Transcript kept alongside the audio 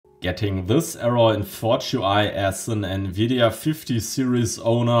Getting this error in ForgeUI as an Nvidia 50 series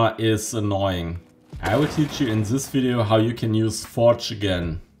owner is annoying. I will teach you in this video how you can use Forge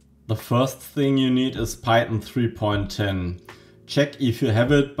again. The first thing you need is Python 3.10. Check if you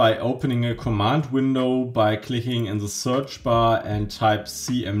have it by opening a command window by clicking in the search bar and type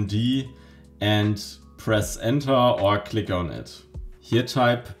cmd and press enter or click on it. Here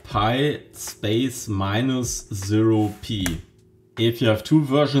type py space -0p. If you have two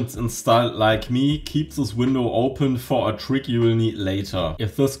versions installed like me, keep this window open for a trick you will need later.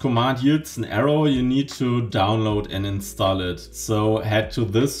 If this command yields an error, you need to download and install it. So head to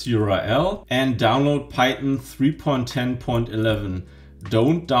this URL and download Python 3.10.11.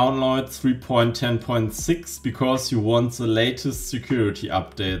 Don't download 3.10.6 because you want the latest security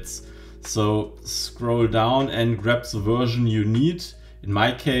updates. So scroll down and grab the version you need. In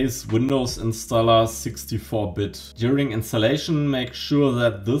my case, Windows installer 64-bit. During installation, make sure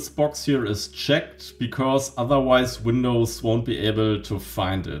that this box here is checked because otherwise Windows won't be able to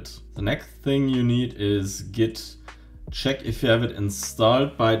find it. The next thing you need is Git. Check if you have it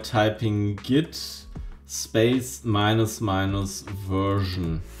installed by typing git space --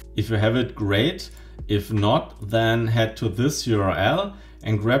 version. If you have it, great. If not, then head to this URL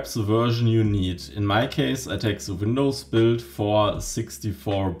and grab the version you need. In my case, I take the Windows build for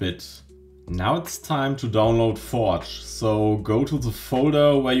 64-bit. Now it's time to download Forge. So go to the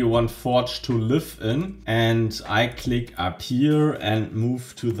folder where you want Forge to live in, and I click up here and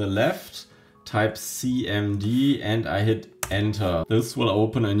move to the left, type cmd and I hit enter. This will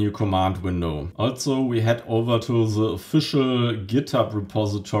open a new command window. Also, we head over to the official GitHub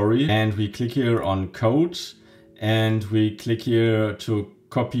repository and we click here on code. And we click here to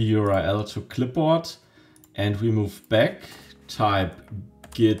copy URL to clipboard and we move back, type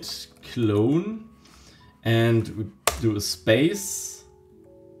git clone and we do a space,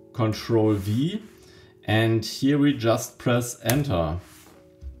 Control V, and here we just press enter.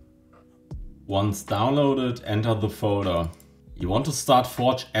 Once downloaded, enter the folder. You want to start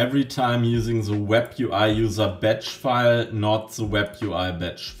Forge every time using the WebUI user batch file, not the WebUI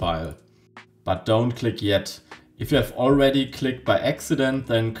batch file. But don't click yet. If you have already clicked by accident,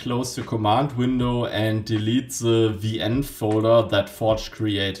 then close your command window and delete the VN folder that Forge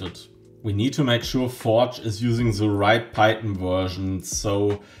created. We need to make sure Forge is using the right Python version.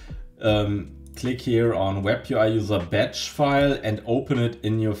 So click here on WebUI user batch file and open it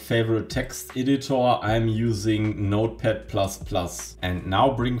in your favorite text editor. I'm using Notepad++. And now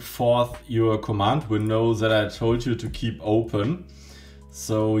bring forth your command window that I told you to keep open.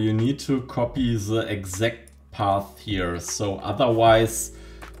 So you need to copy the exact path here. So otherwise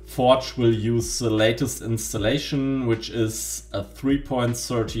Forge will use the latest installation, which is a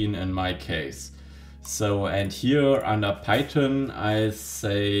 3.13 in my case. So, and here under Python, I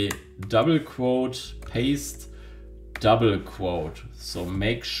say double quote, paste, double quote. So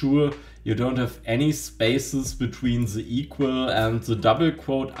make sure you don't have any spaces between the equal and the double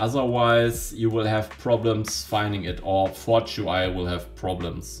quote. Otherwise you will have problems finding it, or ForgeUI will have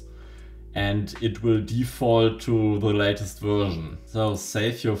problems. And it will default to the latest version. So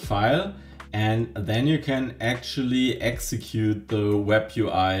save your file and then you can actually execute the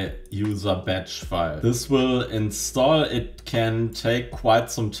WebUI user batch file. This will install. It can take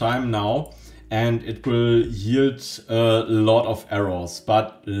quite some time now and it will yield a lot of errors,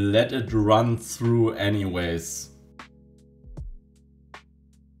 but let it run through anyways.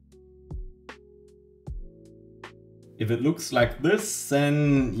 If it looks like this,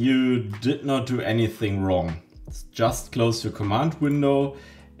 then you did not do anything wrong. Just close your command window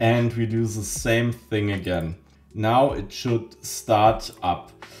and we do the same thing again. Now it should start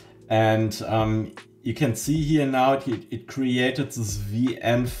up. And you can see here now it created this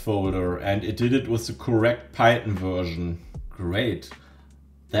VN folder and it did it with the correct Python version. Great.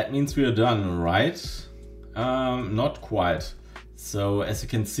 That means we are done, right? Not quite. So as you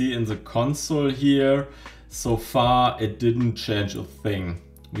can see in the console here, so far it didn't change a thing.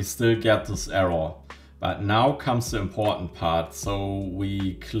 We still get this error. But now comes the important part. So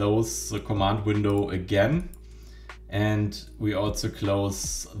we close the command window again and we also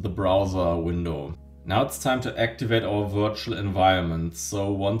close the browser window. Now it's time to activate our virtual environment.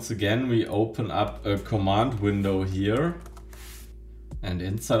 So once again we open up a command window here and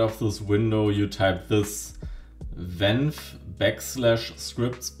inside of this window you type this venv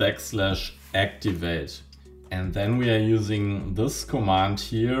 /scripts/activate. And then we are using this command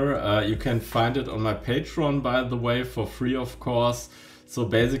here. You can find it on my Patreon, by the way, for free, of course. So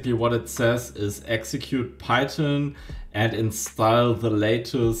basically what it says is execute Python and install the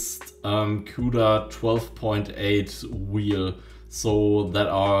latest Cuda 12.8 wheel. so that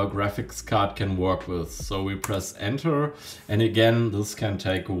our graphics card can work with. So we press enter, and again, this can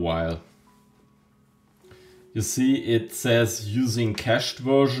take a while. You see, it says using cached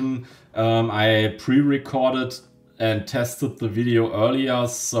version. I pre-recorded and tested the video earlier,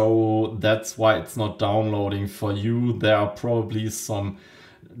 so that's why it's not downloading for you. There are probably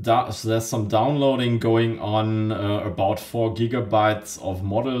there's some downloading going on, about 4 gigabytes of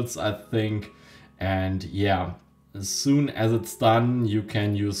models, I think. And yeah, as soon as it's done, you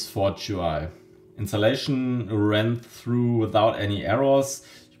can use ForgeUI. Installation ran through without any errors.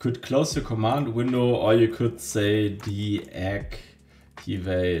 You could close your command window, or you could say deactivate.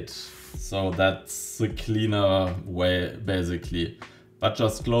 So that's the cleaner way, basically. But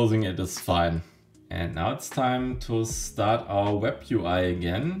just closing it is fine. And now it's time to start our web UI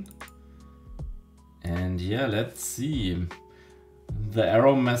again. And yeah, let's see. The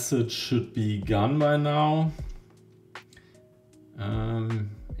error message should be gone by now.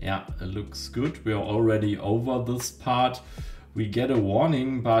 Yeah, it looks good. We are already over this part. We get a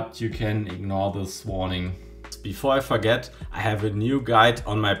warning, but you can ignore this warning. Before I forget, I have a new guide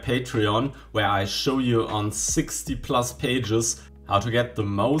on my Patreon where I show you on 60+ pages how to get the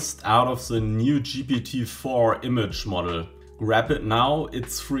most out of the new GPT-4 image model. Grab it now,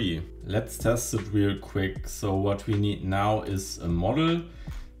 it's free. Let's test it real quick. So what we need now is a model.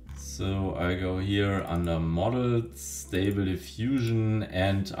 So I go here under models, stable diffusion,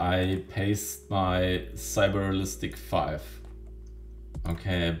 and I paste my Cyberrealistic 5.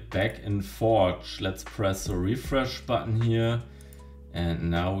 Okay, back in Forge, let's press the refresh button here. And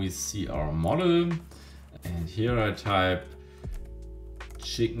now we see our model. And here I type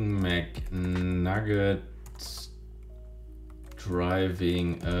Chicken McNugget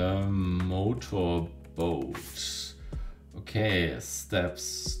driving a motorboat. Okay,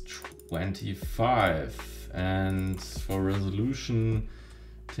 steps 25, and for resolution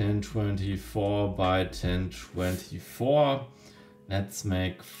 1024 by 1024. Let's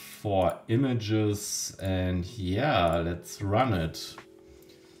make 4 images, and yeah, let's run it.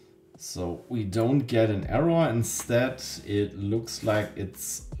 So we don't get an error. Instead, it looks like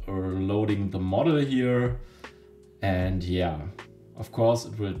it's loading the model here. And yeah, of course,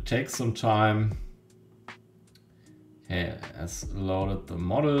 it will take some time. Okay, has loaded the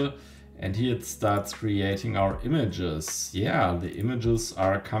model, and here it starts creating our images. Yeah, the images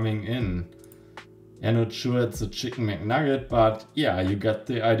are coming in. I'm not sure it's a Chicken McNugget, but yeah, you get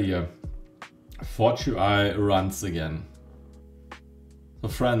the idea. ForgeUI runs again. So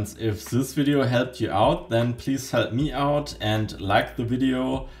friends, if this video helped you out, then please help me out and like the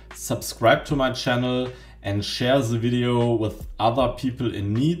video, subscribe to my channel, and share the video with other people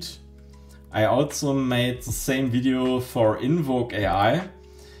in need. I also made the same video for Invoke AI.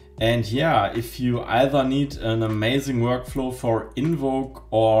 And yeah, if you either need an amazing workflow for Invoke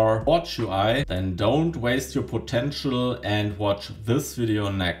or ForgeUI, then don't waste your potential and watch this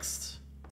video next.